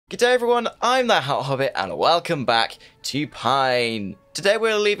G'day everyone, I'm that Hobbit and welcome back to Pine. Today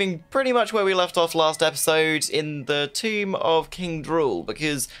we're leaving pretty much where we left off last episode in the tomb of King Drool,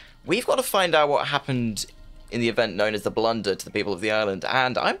 because we've got to find out what happened in the event known as the Blunder to the people of the island,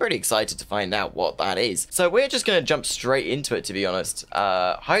 and I'm pretty excited to find out what that is. So we're just going to jump straight into it, to be honest.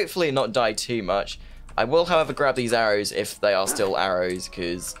 Hopefully not die too much. I will, however, grab these arrows if they are still arrows,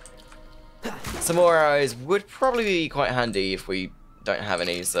 because some more arrows would probably be quite handy if we don't have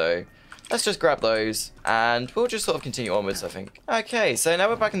any, so let's just grab those and we'll just sort of continue onwards, I think. Okay, so now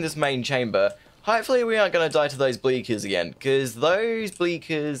we're back in this main chamber. Hopefully we aren't going to die to those bleakers again, because those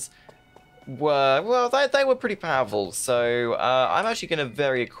bleakers were, well, they were pretty powerful, so I'm actually going to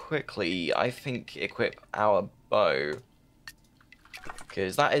very quickly, I think, equip our bow,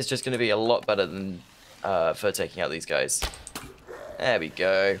 because that is just going to be a lot better than for taking out these guys. There we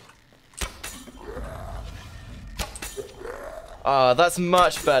go. Ah, that's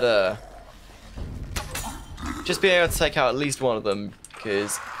much better. Just being able to take out at least one of them,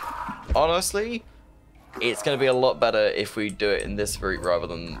 because honestly, it's going to be a lot better if we do it in this route rather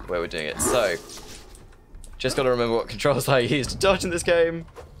than where we're doing it. So, just got to remember what controls I use to dodge in this game.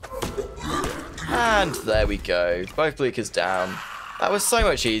 And there we go. Both bleakers down. That was so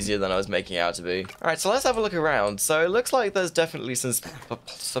much easier than I was making it out to be. Alright, so let's have a look around. So it looks like there's definitely some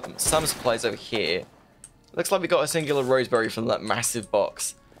supplies over here. Looks like we got a singular roseberry from that massive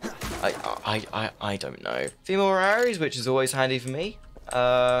box. I don't know. A few more arrows, which is always handy for me.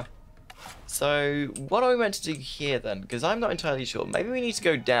 So what are we meant to do here then? Because I'm not entirely sure. Maybe we need to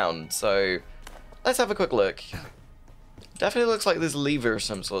go down. So let's have a quick look. Definitely looks like there's a lever of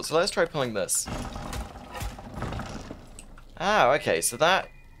some sort. So let's try pulling this. Ah, okay. So that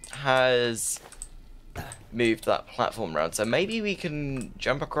has moved that platform around. So maybe we can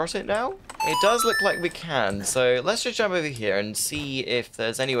jump across it now? It does look like we can, so let's just jump over here and see if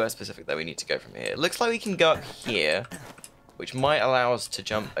there's anywhere specific that we need to go from here. It looks like we can go up here, which might allow us to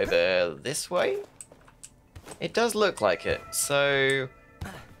jump over this way. It does look like it, so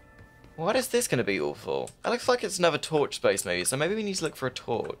what is this going to be all for? It looks like it's another torch space maybe, so maybe we need to look for a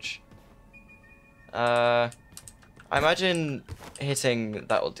torch. I imagine hitting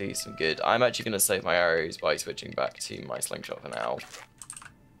that will do some good. I'm actually going to save my arrows by switching back to my slingshot for now.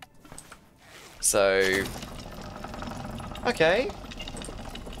 So, okay,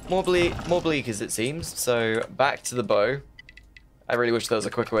 more bleakers it seems, so back to the bow. I really wish there was a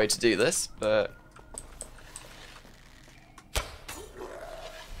quicker way to do this, but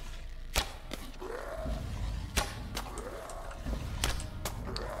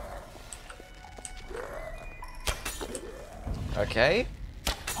okay,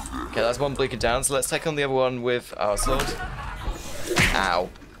 that's one bleaker down, so let's take on the other one with our sword. Ow.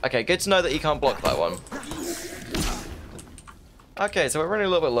 Okay, good to know that you can't block that one. Okay, so we're running a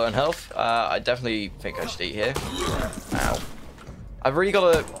little bit low on health. I definitely think I should eat here. Ow. I've really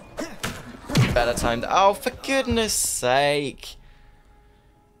got a better time. Oh, for goodness sake.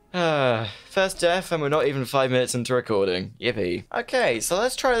 First death, and we're not even 5 minutes into recording. Yippee. Okay, so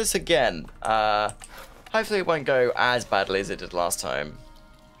let's try this again. Hopefully it won't go as badly as it did last time.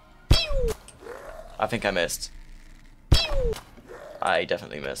 I think I missed. I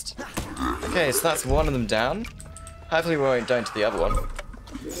definitely missed. Okay, so that's one of them down. Hopefully we won't die to the other one.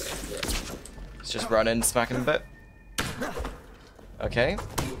 Let's just run in, smack him a bit. Okay.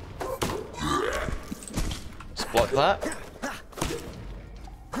 Just block that.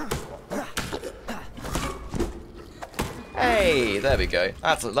 Hey, there we go.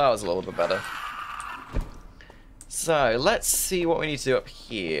 That was a little bit better. So, let's see what we need to do up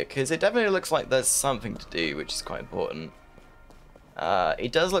here, because it definitely looks like there's something to do, which is quite important.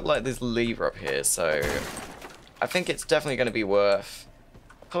 It does look like there's a lever up here, so I think it's definitely going to be worth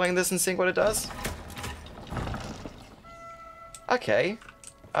pulling this and seeing what it does. Okay.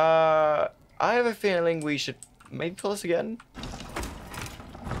 I have a feeling we should maybe pull this again.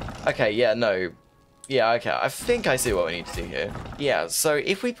 Okay, yeah, no. Yeah, okay, I think I see what we need to do here. Yeah, so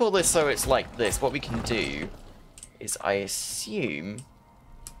if we pull this so it's like this, what we can do is, I assume,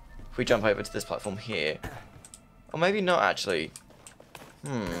 if we jump over to this platform here, or maybe not actually.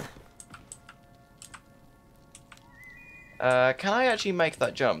 Can I actually make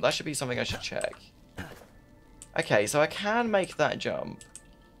that jump? That should be something I should check. Okay, so I can make that jump.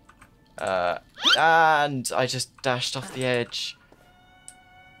 And I just dashed off the edge.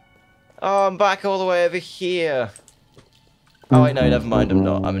 Oh, I'm back all the way over here. Oh, wait, no, never mind, I'm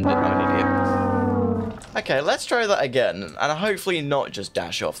not. I'm an idiot. Okay, let's try that again, and hopefully not just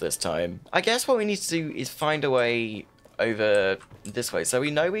dash off this time. I guess what we need to do is find a way over this way. So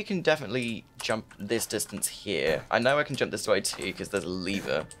we know we can definitely jump this distance here. I know I can jump this way too because there's a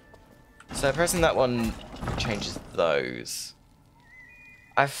lever. So pressing that one changes those.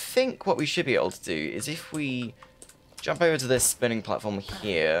 I think what we should be able to do is if we jump over to this spinning platform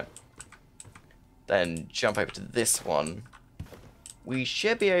here, then jump over to this one, we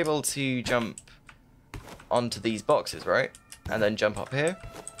should be able to jump onto these boxes, right? And then jump up here.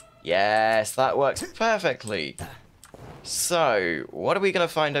 Yes, that works perfectly. So, what are we going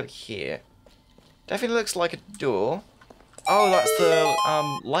to find up here? Definitely looks like a door. Oh, that's the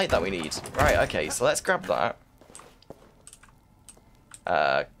light that we need. Right, okay, so let's grab that.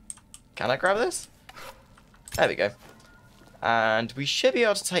 Can I grab this? There we go. And we should be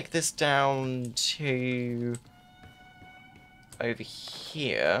able to take this down to over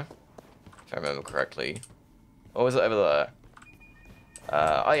here, if I remember correctly. Or was it over there?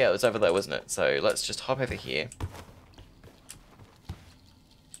 Oh yeah, it was over there, wasn't it? So let's just hop over here.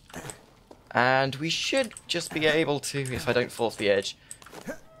 And we should just be able to, if I don't fall off the edge,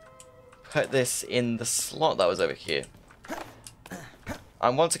 put this in the slot that was over here.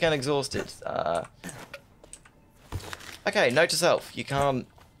 I'm once again exhausted. Okay, note to self, you can't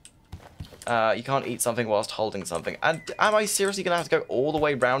eat something whilst holding something. And am I seriously going to have to go all the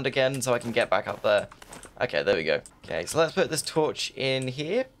way round again so I can get back up there? Okay, there we go. Okay, so let's put this torch in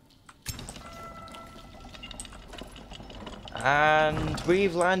here. And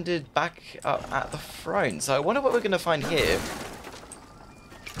we've landed back up at the throne. So I wonder what we're going to find here.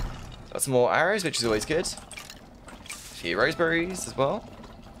 Got some more arrows, which is always good. A few roseberries as well.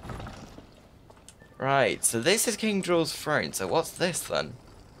 Right, so this is King Drool's throne. So what's this then?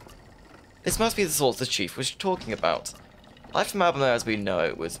 This must be the source the chief was talking about. Life from Alabama as we know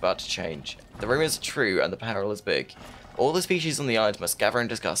it was about to change. The rumors are true and the peril is big. All the species on the island must gather and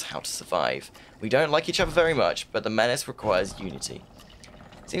discuss how to survive. We don't like each other very much, but the menace requires unity.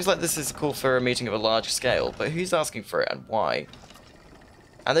 Seems like this is a call for a meeting of a large scale, but who's asking for it and why?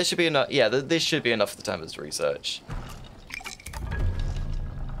 And this should be enough. Yeah, this should be enough for the Timbers to research.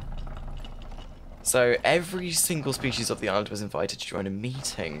 So every single species of the island was invited to join a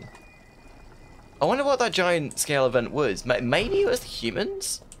meeting. I wonder what that giant scale event was. Maybe it was the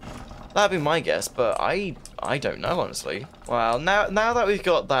humans? That'd be my guess, but I don't know, honestly. Well, now that we've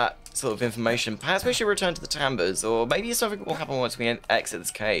got that sort of information, perhaps we should return to the Timbers, or maybe something will happen once we exit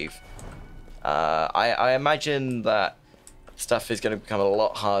this cave. I imagine that stuff is going to become a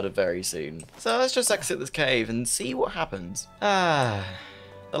lot harder very soon. So let's just exit this cave and see what happens. Ah,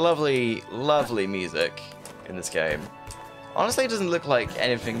 the lovely, lovely music in this game. Honestly, it doesn't look like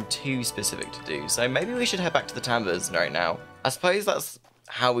anything too specific to do, so maybe we should head back to the Timbers right now. I suppose that's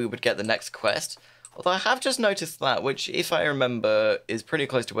how we would get the next quest, although I have just noticed that, which, if I remember, is pretty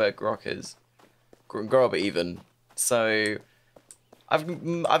close to where Grok is. Grob even. So,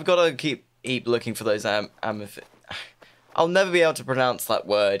 I've got to keep looking for those I'll never be able to pronounce that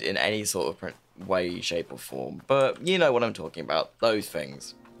word in any sort of way, shape, or form, but you know what I'm talking about, those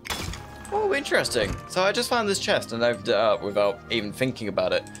things. Oh, interesting. So I just found this chest and opened it up without even thinking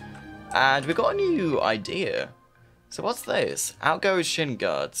about it. And we got a new idea. So what's this? Out goes shin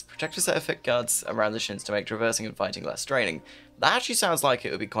guards. Protect a set of thick guards around the shins to make traversing and fighting less straining. That actually sounds like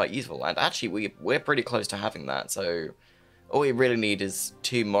it would be quite useful. And actually, we're pretty close to having that. So all we really need is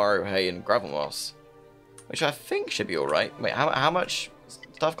 2 morrow hay and gravel moss. Which I think should be alright. Wait, how much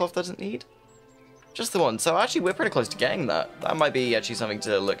staff cloth does it need? Just the one. So actually, we're pretty close to getting that. That might be actually something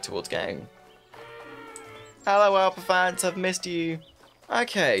to look towards getting. Hello, Alpha fans. I've missed you.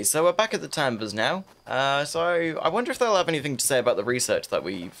 Okay, so we're back at the Timbers now. So I wonder if they'll have anything to say about the research that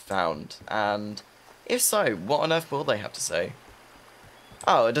we found. And if so, what on earth will they have to say?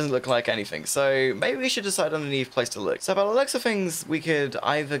 Oh, it doesn't look like anything. So maybe we should decide on a new place to look. So by the looks of things, we could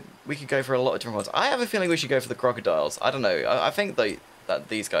go for a lot of different ones. I have a feeling we should go for the crocodiles. I don't know. I think that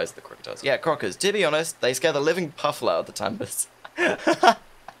these guys are the crocodiles. Yeah, crockers. To be honest, they scare the living puffle out of the Timbers.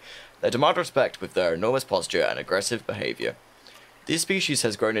 They demand respect with their enormous posture and aggressive behaviour. This species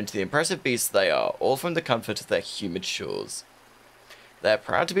has grown into the impressive beasts they are, all from the comfort of their humid shores. They are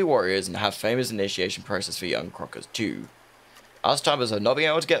proud to be warriors and have famous initiation process for young crockers too. Us Timbers have not been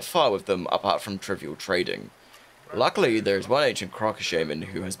able to get far with them apart from trivial trading. Luckily, there is one ancient crocker shaman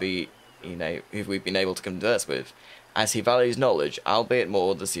who we've been able to converse with, as he values knowledge, albeit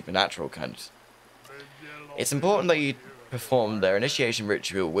more the supernatural kind. It's important that you perform their initiation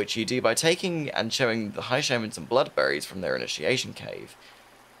ritual, which you do by taking and showing the high shaman some bloodberries from their initiation cave.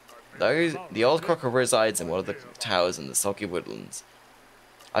 The old crocker resides in one of the towers in the soggy woodlands.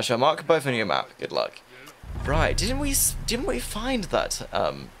 I shall mark both on your map. Good luck. Right, didn't we find that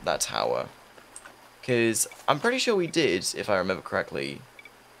tower? Because I'm pretty sure we did, if I remember correctly.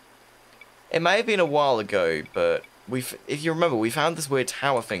 It may have been a while ago, but if you remember, we found this weird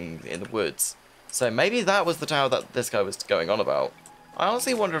tower thing in the woods. So maybe that was the tower that this guy was going on about. I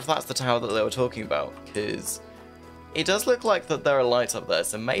honestly wonder if that's the tower that they were talking about, because it does look like that there are lights up there,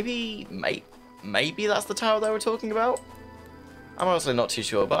 so maybe that's the tower they were talking about? I'm honestly not too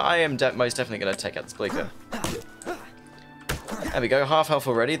sure, but I am most definitely going to take out this bleaker. There we go, half health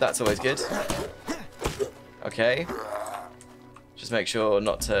already, that's always good. Okay. Just make sure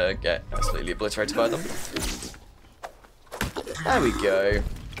not to get absolutely obliterated by them. There we go.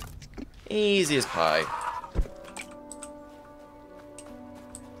 Easy as pie.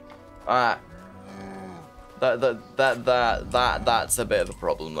 Ah. That's a bit of a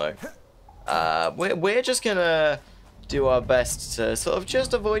problem though. We're just gonna do our best to sort of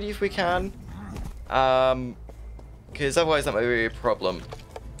just avoid you if we can. Because otherwise that might be a problem.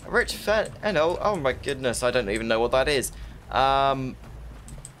 Rich Fennel, oh my goodness, I don't even know what that is. I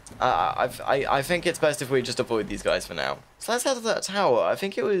think it's best if we just avoid these guys for now. So let's head to that tower. I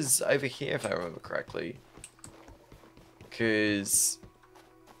think it was over here if I remember correctly. Because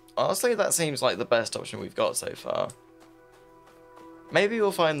honestly that seems like the best option we've got so far. Maybe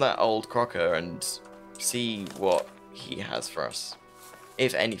we'll find that old crocker and see what he has for us.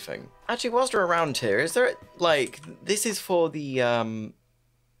 If anything. Actually, whilst we're around here, is there, like, this is for the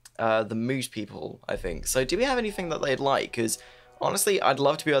moose people, I think. So do we have anything that they'd like? Because honestly, I'd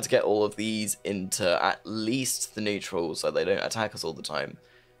love to be able to get all of these into at least the neutral so they don't attack us all the time.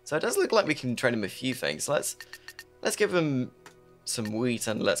 So it does look like we can train them a few things. So let's give them some wheat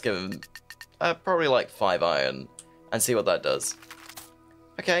and let's give them probably like 5 iron and see what that does.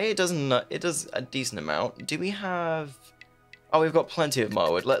 Okay, it does a decent amount. Do we have... Oh, we've got plenty of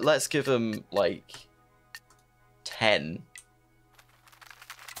marwood. Let's give them like 10.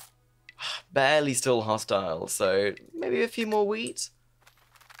 Barely still hostile, so maybe a few more wheat?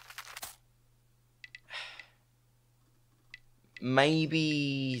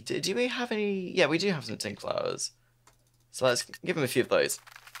 Maybe... Do we have any... Yeah, we do have some tin flowers. So let's give them a few of those.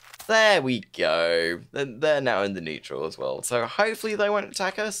 There we go. They're now in the neutral as well. So hopefully they won't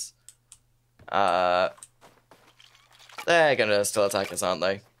attack us. They're gonna still attack us, aren't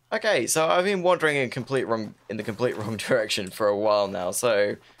they? Okay, so I've been wandering in the complete wrong direction for a while now,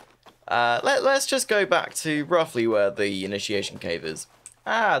 so... let's just go back to roughly where the initiation cave is.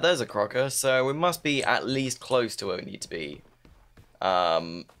 Ah, there's a crocker, so we must be at least close to where we need to be.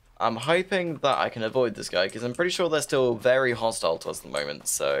 I'm hoping that I can avoid this guy, because I'm pretty sure they're still very hostile to us at the moment,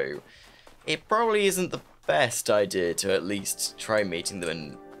 so it probably isn't the best idea to at least try meeting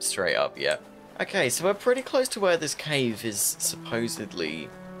them straight up yet. Okay, so we're pretty close to where this cave is supposedly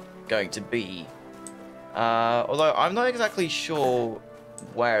going to be. Although I'm not exactly sure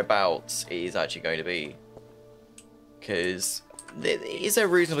whereabouts it is actually going to be, because it is a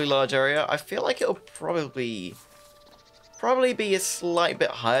reasonably large area. I feel like it'll probably be a slight bit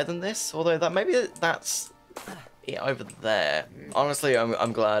higher than this, although that's it over there. Honestly,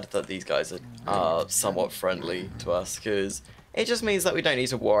 I'm glad that these guys are somewhat friendly to us, because it just means that we don't need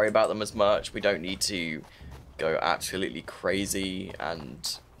to worry about them as much. We don't need to go absolutely crazy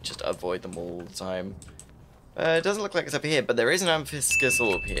and just avoid them all the time. It doesn't look like it's up here, but there is an amphiscus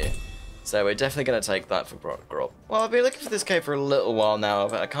orb here. So we're definitely going to take that for grub. Well, I've been looking for this cave for a little while now,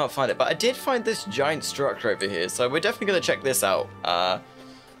 but I can't find it. But I did find this giant structure over here, so we're definitely going to check this out.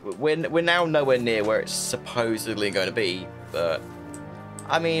 We're now nowhere near where it's supposedly going to be, but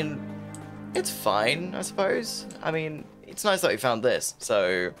I mean, it's fine, I suppose. I mean, it's nice that we found this,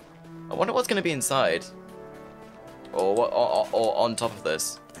 so I wonder what's going to be inside. Or what, or on top of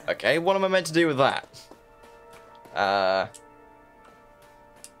this. Okay, what am I meant to do with that?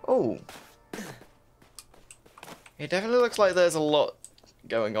 Oh. It definitely looks like there's a lot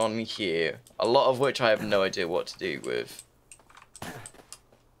going on here. A lot of which I have no idea what to do with.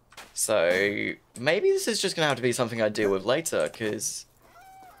 So, maybe this is just going to have to be something I deal with later, because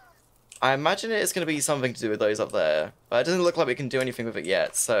I imagine it's going to be something to do with those up there. But it doesn't look like we can do anything with it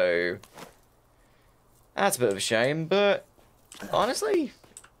yet, so that's a bit of a shame, but honestly,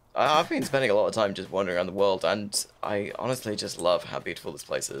 I've been spending a lot of time just wandering around the world, and I honestly just love how beautiful this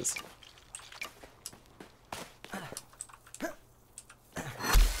place is.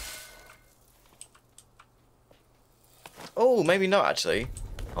 Oh, maybe not actually.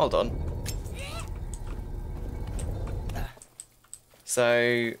 Hold on.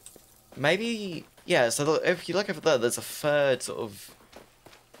 So, maybe, yeah, so if you look over there, there's a third sort of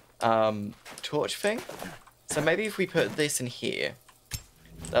torch thing. So maybe if we put this in here,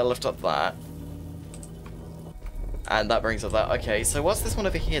 that'll lift up that. And that brings up that. Okay, so what's this one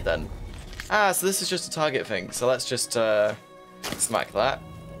over here then? Ah, so this is just a target thing. So let's just smack that.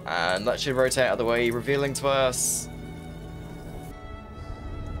 And that should rotate out of the way, revealing to us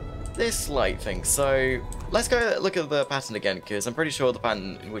this light thing. So let's go look at the pattern again, because I'm pretty sure the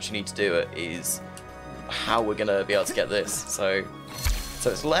pattern in which you need to do it is how we're going to be able to get this. So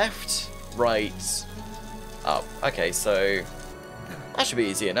it's left, right, up. Okay, so that should be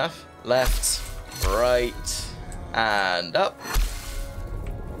easy enough. Left, right, and up.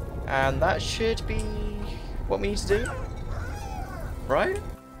 And that should be what we need to do, right?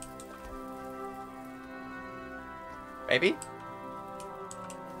 Maybe?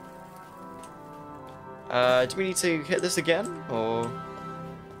 Do we need to hit this again, or...?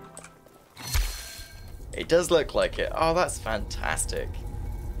 It does look like it. Oh, that's fantastic.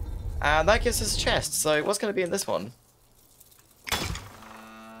 And that gives us a chest, so what's going to be in this one?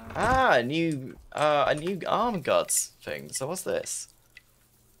 Ah, a new arm guards thing. So what's this?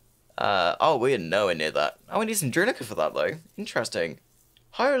 Oh, we're nowhere near that. Oh, we need some Drunica for that, though. Interesting.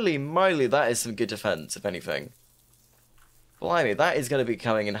 Holy moly, that is some good defense, if anything. Blimey, that is going to be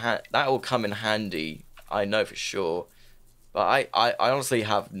coming in that will come in handy, I know for sure. But I honestly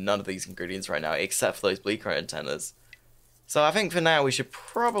have none of these ingredients right now, except for those bleaker antennas. So I think for now we should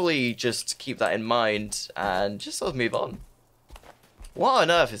probably just keep that in mind and just sort of move on. What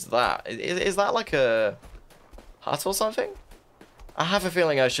on earth is that? Is that like a hut or something? I have a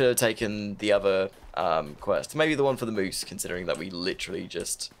feeling I should have taken the other quest. Maybe the one for the moose, considering that we literally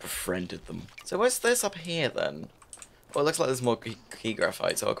just befriended them. So what's this up here then? Well, it looks like there's more key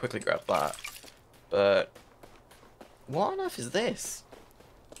graphite, so I'll quickly grab that. But what on earth is this?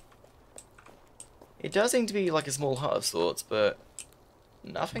 It does seem to be like a small hut of sorts, but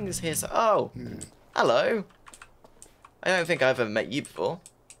nothing is here. So oh, hello. I don't think I've ever met you before.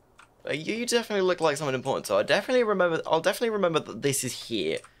 You definitely look like someone important, so I'll definitely remember that this is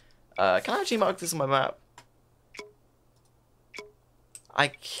here. Can I actually mark this on my map? I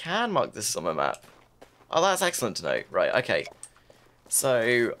can mark this on my map. Oh, that's excellent to know. Right, okay.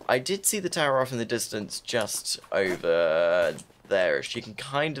 So, I did see the tower off in the distance just over there. You can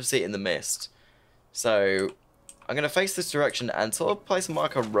kind of see it in the mist. So, I'm going to face this direction and sort of place a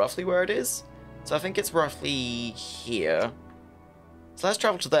marker roughly where it is. So I think it's roughly here. So let's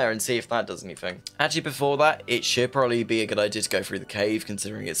travel to there and see if that does anything. Actually, before that, it should probably be a good idea to go through the cave,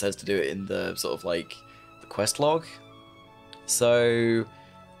 considering it says to do it in the sort of like the quest log. So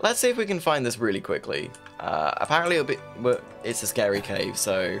let's see if we can find this really quickly. Apparently it's a scary cave,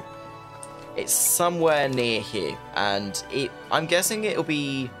 so it's somewhere near here, and I'm guessing it'll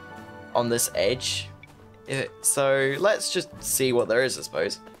be on this edge. So let's just see what there is, I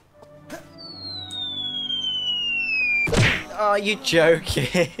suppose. Are you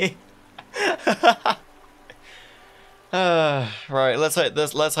joking? Right, let's hope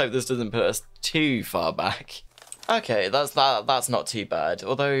this doesn't put us too far back. Okay, that's not too bad.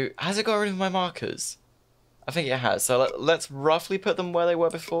 Although, has it got rid of my markers? I think it has. So let's roughly put them where they were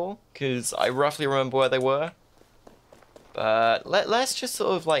before, because I roughly remember where they were. But let's just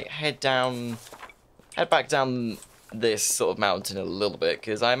sort of like head back down this sort of mountain a little bit,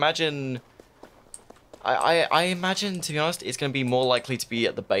 because I imagine. I imagine, to be honest, it's going to be more likely to be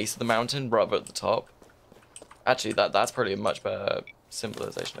at the base of the mountain rather at the top. Actually, that's probably a much better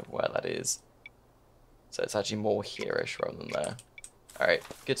symbolization of where that is. So it's actually more here-ish rather than there. Alright,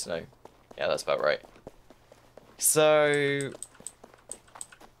 good to know. Yeah, that's about right. So,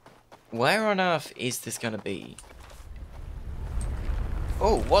 where on earth is this going to be?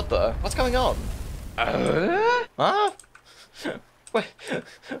 Oh, what the? What's going on? Huh?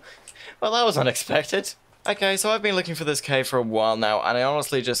 Well, that was unexpected. Okay, so I've been looking for this cave for a while now, and I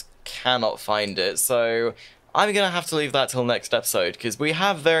honestly just cannot find it, so I'm gonna have to leave that till next episode, because we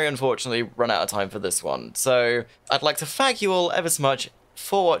have very unfortunately run out of time for this one. So, I'd like to thank you all ever so much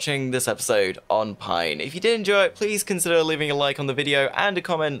for watching this episode on Pine. If you did enjoy it, please consider leaving a like on the video and a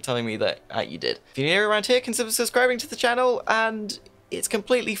comment telling me that you did. If you're new around here, consider subscribing to the channel, and it's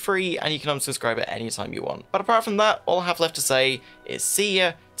completely free and you can unsubscribe at any time you want. But apart from that, all I have left to say is see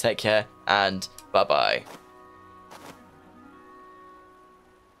ya, take care, and bye-bye.